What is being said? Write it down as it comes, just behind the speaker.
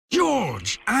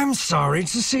George, I'm sorry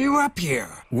to see you up here.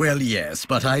 Well, yes,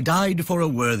 but I died for a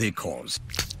worthy cause.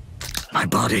 My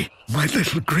body, my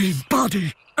little green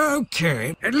body.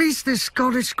 Okay, at least this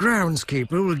Scottish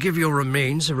groundskeeper will give your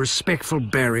remains a respectful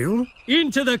burial.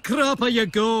 Into the cropper you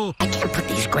go. I can't put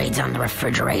these grades on the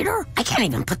refrigerator. I can't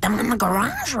even put them on the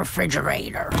garage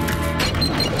refrigerator.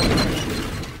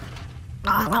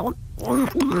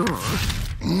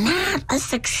 Not a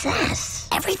success.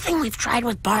 Everything we've tried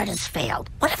with Bart has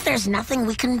failed. What if there's nothing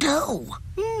we can do?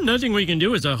 Nothing we can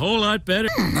do is a whole lot better.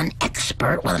 An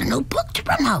expert with a new book to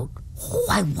promote. Oh,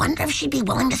 I wonder if she'd be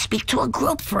willing to speak to a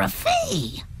group for a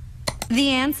fee. The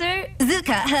answer?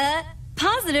 Zuka,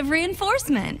 positive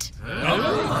reinforcement.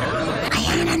 I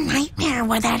had a nightmare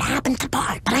where that happened to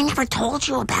Bart, but I never told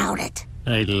you about it.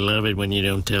 I love it when you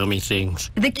don't tell me things.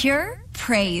 The cure?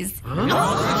 Praise.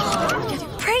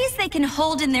 Praise they can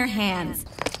hold in their hands.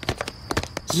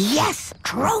 Yes,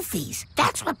 trophies.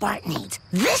 That's what Bart needs.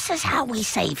 This is how we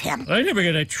save him. I never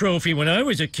got a trophy when I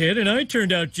was a kid, and I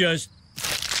turned out just...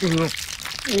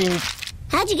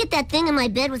 How'd you get that thing in my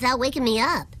bed without waking me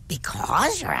up?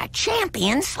 Because you're a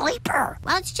champion sleeper.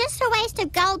 Well, it's just a waste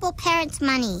of gullible parents'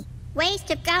 money. Waste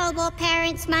of gullible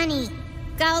parents' money.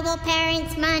 Gullible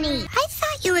parents' money. I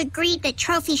thought you agreed that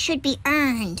trophies should be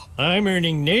earned. I'm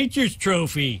earning nature's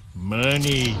trophy.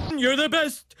 Money. You're the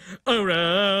best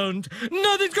around.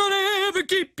 Nothing's gonna ever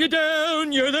keep you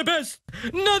down. You're the best.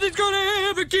 Nothing's gonna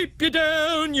ever keep you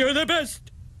down. You're the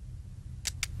best.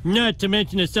 Not to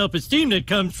mention the self-esteem that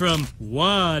comes from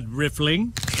wad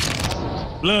riffling.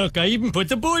 Look, I even put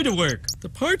the boy to work. The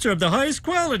parts are of the highest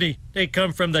quality. They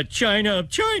come from the China of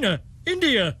China,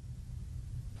 India.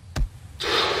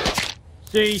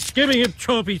 See, giving him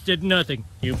trophies did nothing.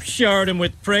 You've showered him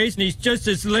with praise and he's just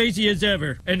as lazy as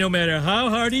ever. And no matter how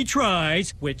hard he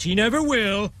tries, which he never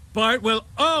will, Bart will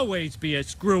always be a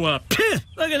screw-up.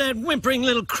 Look at that whimpering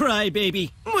little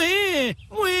crybaby. Wah,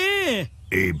 wah.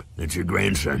 Abe, that's your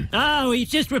grandson. Oh, he's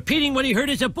just repeating what he heard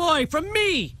as a boy from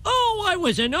me. Oh, I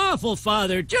was an awful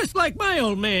father, just like my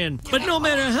old man. But no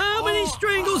matter how many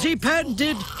strangles he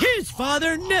patented, his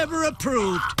father never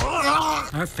approved.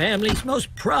 Our family's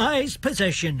most prized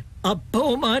possession, a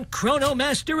Beaumont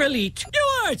Chronomaster Elite. You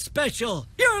aren't special.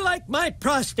 You're like my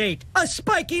prostate, a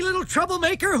spiky little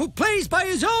troublemaker who plays by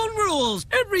his own rules.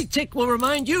 Every tick will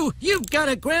remind you you've got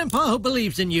a grandpa who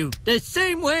believes in you, the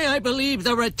same way I believe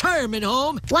the retirement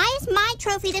home. Why is my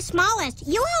trophy the smallest?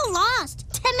 You all lost.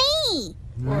 To me.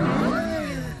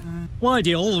 Why do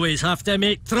you always have to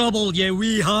make trouble, you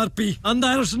wee harpy? And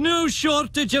there's no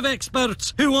shortage of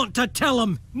experts who want to tell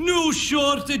them. No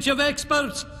shortage of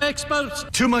experts.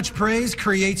 Too much praise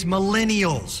creates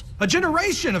millennials. A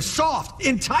generation of soft,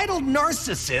 entitled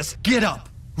narcissists. Get up.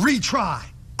 Retry.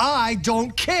 I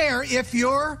don't care if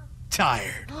you're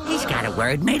tired. He's got a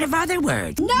word made of other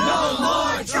words. No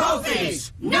more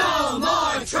trophies! No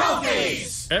more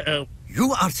trophies! Uh-oh.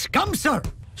 You are scum, sir.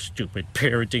 Stupid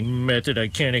parenting method I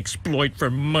can't exploit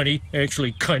for money.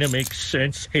 Actually kind of makes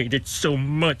sense. Hate it so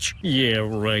much. Yeah,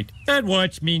 right. That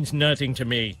watch means nothing to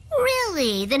me.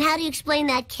 Really? Then how do you explain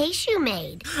that case you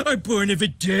made? I'm born of a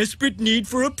desperate need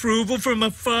for approval from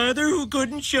a father who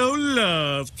couldn't show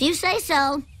love. If you say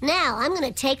so. Now, I'm going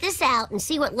to take this out and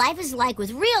see what life is like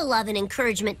with real love and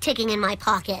encouragement ticking in my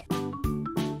pocket.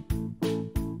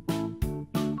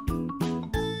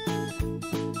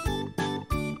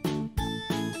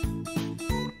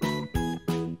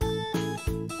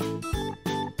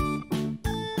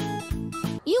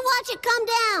 You watch it come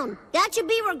down. That should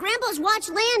be where Grandpa's watch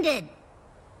landed.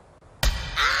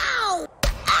 Ow!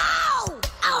 Ow!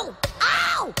 Ow!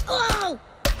 Ow! Ow!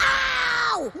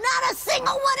 Ow! Not a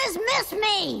single one has missed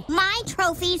me! My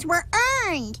trophies were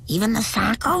earned. Even the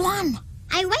soccer one?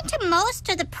 I went to most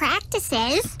of the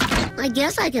practices. I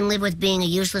guess I can live with being a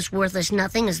useless, worthless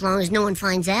nothing as long as no one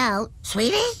finds out.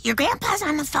 Sweetie, your grandpa's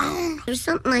on the phone. There's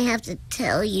something I have to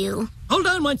tell you. Hold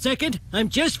on 1 second. I'm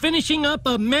just finishing up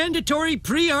a mandatory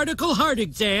pre-article heart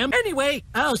exam. Anyway,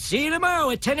 I'll see you tomorrow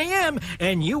at 10 a.m.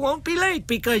 And you won't be late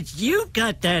because you've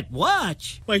got that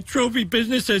watch. My trophy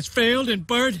business has failed and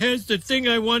Bart has the thing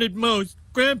I wanted most.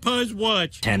 Grandpa's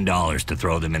watch. $10 to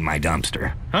throw them in my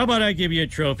dumpster. How about I give you a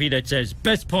trophy that says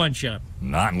Best Pawn Shop?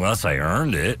 Not unless I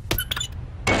earned it.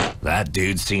 That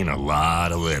dude's seen a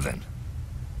lot of living.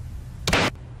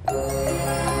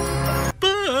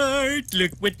 Bart,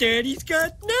 look what Daddy's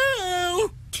got now.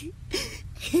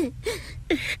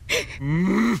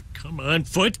 Come on,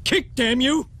 foot. Kick, damn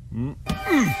you.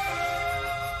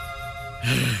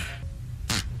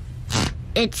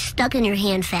 It's stuck in your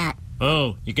hand, Fat.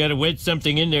 Oh, you gotta wedge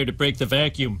something in there to break the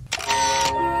vacuum.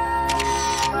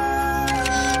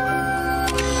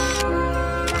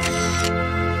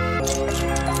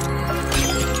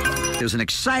 There's an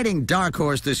exciting dark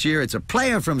horse this year. It's a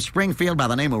player from Springfield by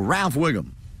the name of Ralph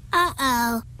Wiggum.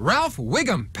 Uh-oh. Ralph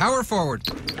Wiggum, power forward.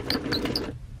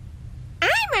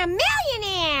 I'm a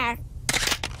millionaire.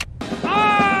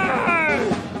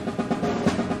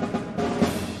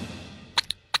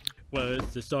 Was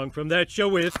the song from that show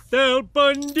with Al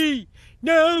Bundy.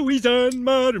 Now he's on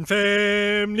Modern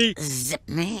Family. Zip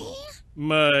me?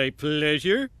 My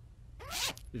pleasure.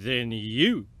 Then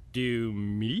you do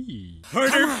me.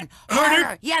 Harder! Come on,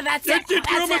 Harder! Yeah, that's That's it. it,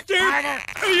 you're almost there.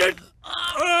 Harder.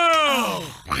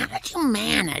 Oh! How did you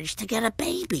manage to get a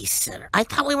babysitter? I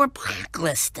thought we were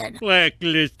blacklisted.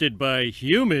 Blacklisted by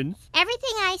humans.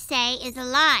 Everything I say is a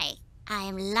lie. I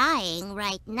am lying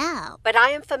right now. But I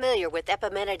am familiar with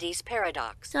Epimenides'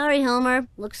 paradox. Sorry, Homer.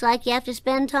 Looks like you have to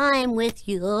spend time with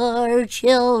your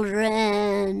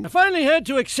children. I finally had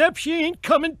to accept she ain't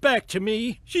coming back to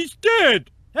me. She's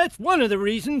dead. That's one of the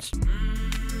reasons.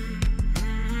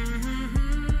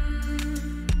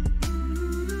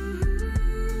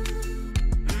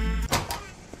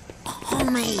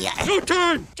 Homie.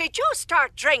 Showtime! Did you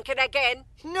start drinking again?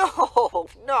 No.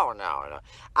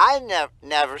 I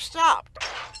never stopped.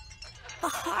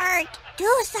 Bart,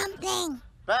 do something.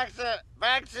 Back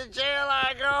to jail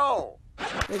I go.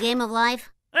 The game of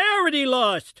life? I already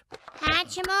lost.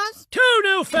 Hatchimals, 2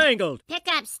 newfangled. pick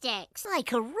up sticks. Like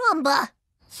Caramba.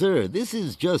 Sir, this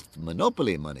is just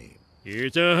Monopoly money.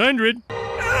 Here's 100.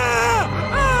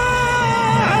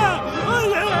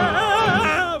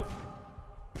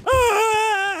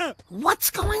 What's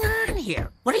going on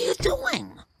here? What are you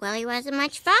doing? Well, he wasn't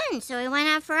much fun, so he went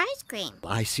out for ice cream.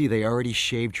 I see they already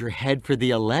shaved your head for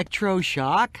the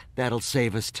electroshock. That'll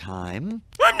save us time.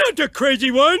 I'm not the crazy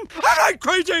one. I'm not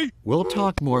crazy. We'll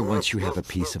talk more once you have a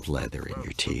piece of leather in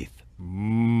your teeth.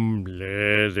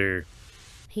 Leather.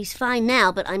 He's fine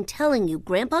now, but I'm telling you,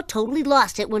 Grandpa totally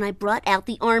lost it when I brought out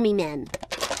the army men.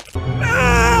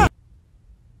 Ah!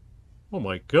 Oh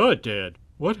my God, Dad.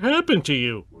 What happened to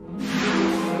you?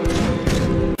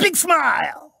 Big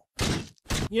smile!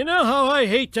 You know how I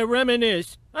hate to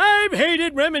reminisce. I've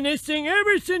hated reminiscing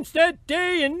ever since that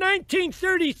day in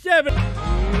 1937.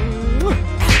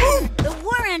 The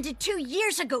war ended 2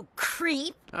 years ago,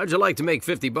 creep. How'd you like to make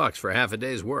 $50 for half a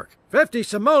day's work? 50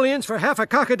 simoleons for half a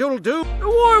cockadoodle-doo. The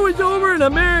war was over and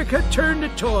America turned to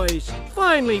toys.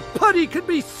 Finally, Putty could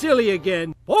be silly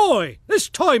again. Boy, this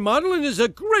toy modeling is a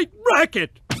great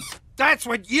racket. That's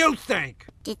what you think.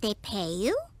 Did they pay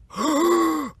you?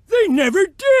 They never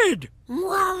did.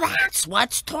 Well, that's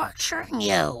what's torturing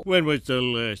you. When was the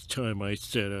last time I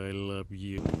said I love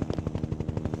you?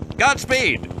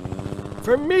 Godspeed!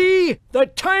 For me, the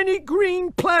tiny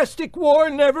green plastic war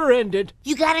never ended.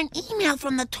 You got an email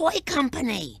from the toy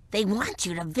company. They want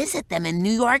you to visit them in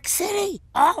New York City.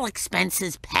 All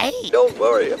expenses paid. Don't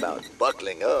worry about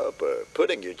buckling up or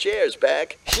putting your chairs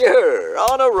back. You're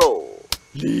on a roll.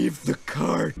 Leave the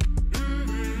cart.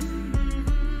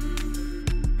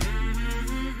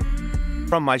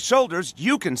 From my shoulders,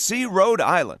 you can see Rhode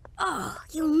Island. Oh,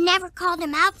 you never called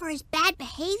him out for his bad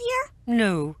behavior?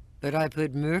 No, but I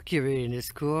put mercury in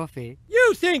his coffee.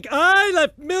 You think I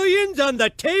left millions on the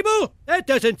table? That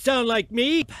doesn't sound like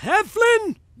me.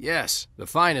 Heflin? Yes, the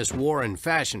finest war and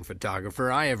fashion photographer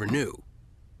I ever knew.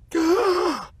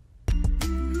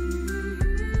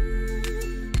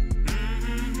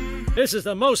 This is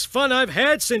the most fun I've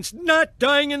had since not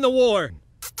dying in the war.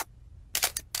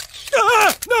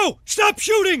 Ah! No! Stop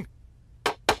shooting!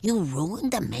 You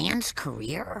ruined a man's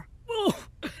career? Oh,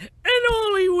 and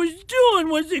all he was doing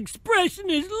was expressing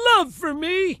his love for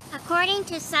me. According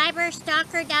to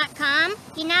cyberstalker.com,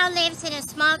 he now lives in a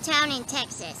small town in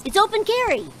Texas. It's open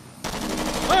carry.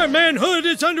 Our manhood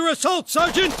is under assault,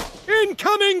 Sergeant!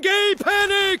 Incoming gay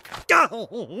panic!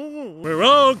 We're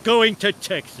all going to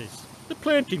Texas. The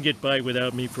plant can get by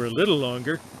without me for a little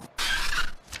longer.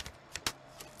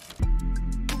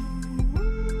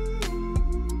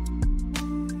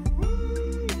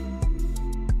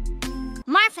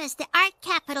 Marfa's the art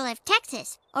capital of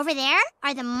Texas. Over there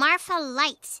are the Marfa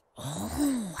Lights.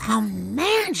 Oh, how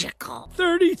magical.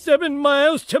 37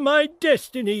 miles to my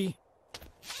destiny.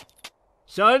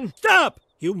 Son, stop!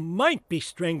 You might be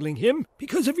strangling him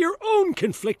because of your own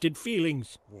conflicted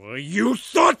feelings. Were you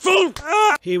thoughtful?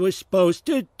 Ah! He was supposed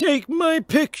to take my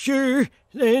picture,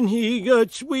 then he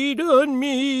got sweet on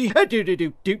me.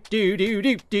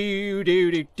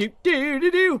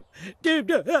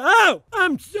 Ow!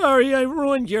 I'm sorry I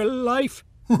ruined your life.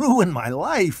 Ruined my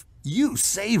life? You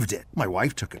saved it. My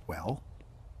wife took it well.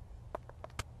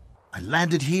 I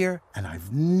landed here, and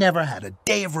I've never had a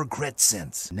day of regret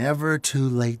since. Never too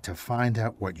late to find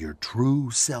out what your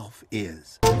true self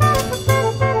is.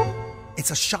 It's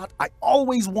a shot I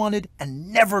always wanted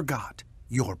and never got.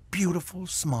 Your beautiful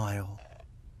smile.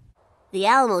 The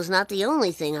Alamo's not the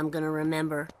only thing I'm gonna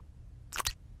remember.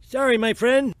 Sorry, my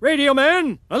friend. Radio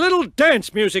man, a little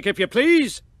dance music, if you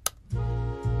please.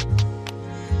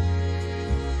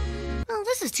 Oh,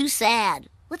 this is too sad.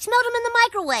 Let's melt him in the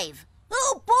microwave.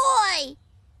 Oh, boy!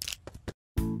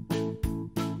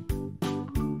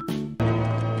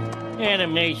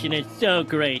 Animation is so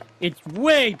great. It's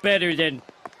way better than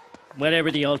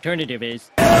whatever the alternative is.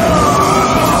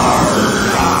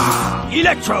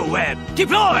 Electro web,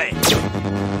 deploy! It's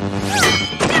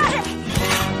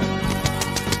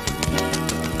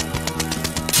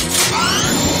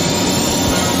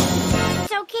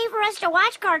okay for us to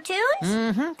watch cartoons?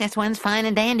 Mm-hmm. This one's fine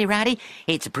and dandy, Rowdy.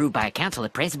 It's approved by a council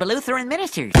of Presbyterian Lutheran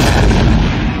ministers.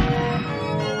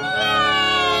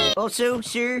 Also,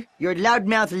 sir, your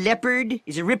loudmouth leopard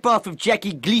is a ripoff of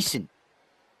Jackie Gleason.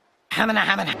 Hamina,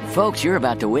 hamina. Folks, you're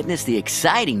about to witness the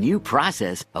exciting new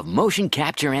process of motion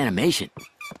capture animation.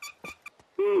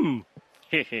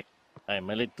 I'm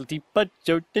a little teapot,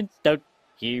 short and stout.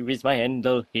 Here is my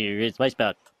handle, here is my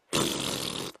spout.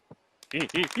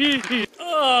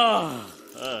 Oh,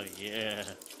 yeah.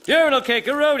 Urinal cake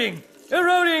eroding!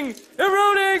 Eroding!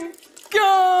 Eroding!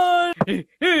 Gone!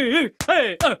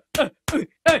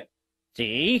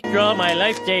 See? Draw my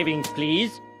life savings,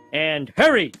 please. And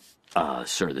hurry!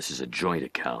 Sir, this is a joint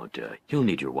account. You'll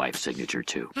need your wife's signature,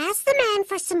 too. Ask the man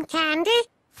for some candy.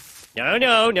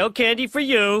 No candy for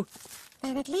you.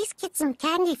 Then at least get some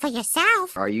candy for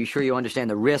yourself. Are you sure you understand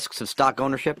the risks of stock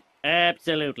ownership?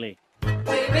 Absolutely.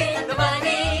 We're in the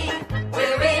money.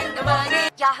 We're in the money.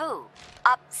 Yahoo!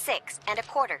 Up 6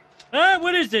 1/4.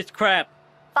 What is this crap?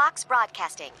 Fox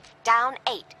Broadcasting down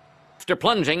 8. After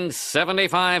plunging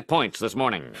 75 points this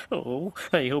morning. Oh,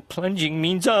 I hope plunging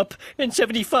means up and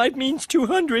 75 means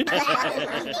 200.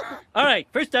 All right,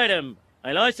 first item.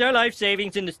 I lost our life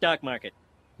savings in the stock market.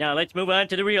 Now let's move on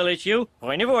to the real issue.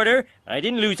 Point of order. I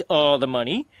didn't lose all the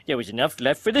money. There was enough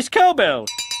left for this cowbell.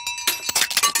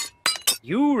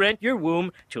 You rent your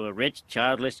womb to a rich,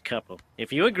 childless couple.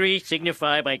 If you agree,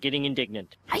 signify by getting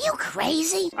indignant. Are you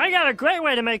crazy? I got a great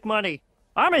way to make money.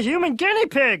 I'm a human guinea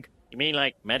pig. You mean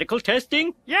like medical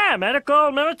testing? Yeah,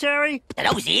 medical, military.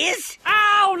 Those is?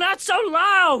 Ow, not so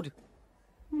loud!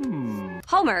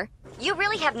 Homer, you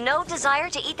really have no desire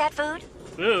to eat that food?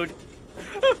 Food?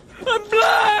 I'm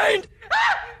blind!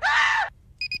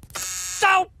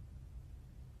 So,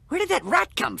 where did that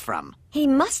rat come from? He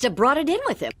must have brought it in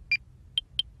with him.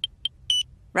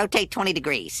 Rotate 20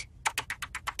 degrees.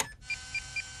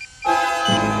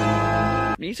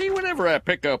 You see, whenever I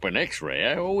pick up an x-ray,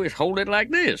 I always hold it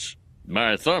like this.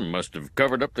 My thumb must have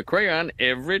covered up the crayon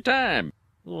every time.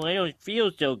 Oh, I don't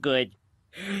feel so good.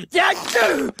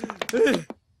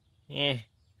 Yeah,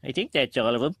 I think that's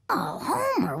all of them. Oh,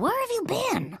 Homer, where have you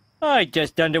been? I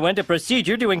just underwent a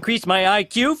procedure to increase my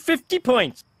IQ 50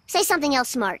 points. Say something else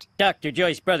smart. Dr.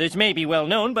 Joyce Brothers may be well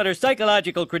known, but her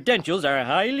psychological credentials are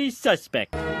highly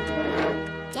suspect.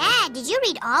 Dad, did you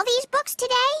read all these books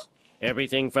today?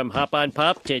 Everything from Hop on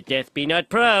Pop to Death Be Not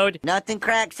Proud. Nothing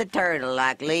cracks a turtle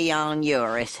like Leon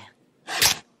Uris.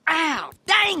 Ow!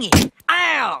 Dang it!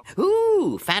 Ow!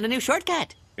 Ooh, found a new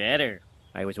shortcut. Better.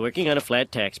 I was working on a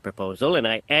flat tax proposal, and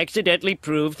I accidentally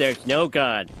proved there's no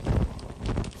God.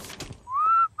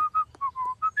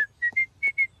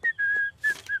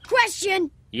 Question!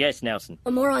 Yes, Nelson.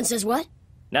 A moron says what?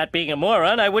 Not being a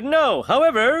moron, I wouldn't know.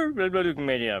 However,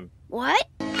 What?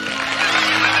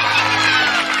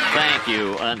 Thank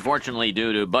you. Unfortunately,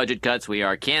 due to budget cuts, we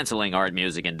are canceling art,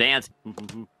 music, and dance.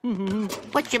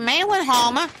 What you mean with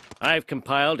Homer? I've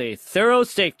compiled a thorough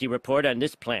safety report on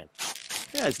this plant.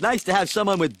 Yeah, it's nice to have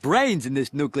someone with brains in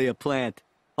this nuclear plant.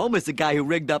 Homer's the guy who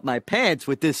rigged up my pants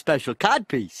with this special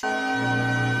codpiece.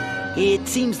 It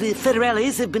seems the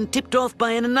federales have been tipped off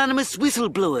by an anonymous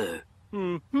whistleblower.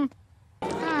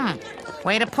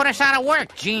 Way to put us out of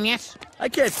work, genius. I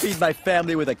can't feed my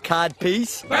family with a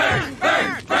codpiece. Burn,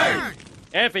 burn, burn!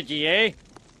 Effigy, eh?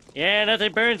 Yeah,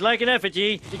 nothing burns like an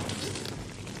effigy.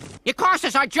 You cost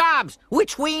us our jobs,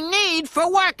 which we need for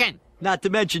working. Not to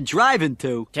mention driving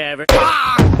to. Tavern.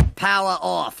 Power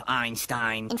off,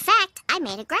 Einstein. In fact, I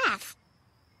made a graph.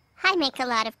 I make a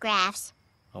lot of graphs.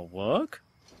 A walk?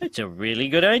 That's a really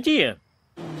good idea.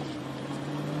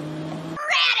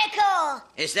 Radical!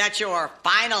 Is that your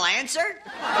final answer?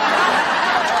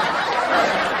 I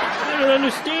don't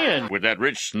understand. With that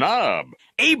rich snob.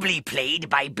 Ably played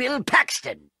by Bill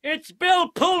Paxton. It's Bill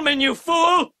Pullman, you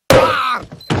fool!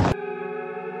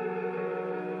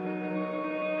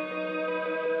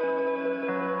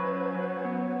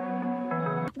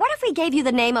 What What if we gave you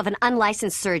the name of an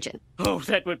unlicensed surgeon? Oh,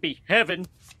 that would be heaven.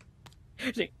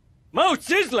 See, Mo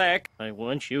Sislak, I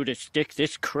want you to stick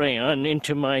this crayon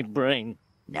into my brain.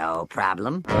 No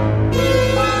problem. Oh,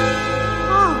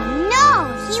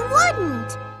 no, he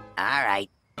wouldn't. All right.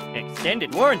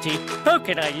 Extended warranty? How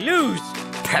can I lose?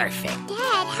 Perfect.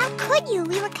 Dad, how could you?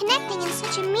 We were connecting in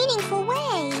such a meaningful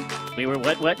way. We were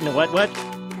what, and what?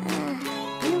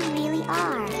 You really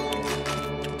are.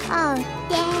 Oh,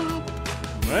 Dad.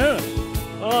 Well,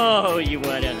 oh, you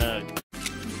want a hug.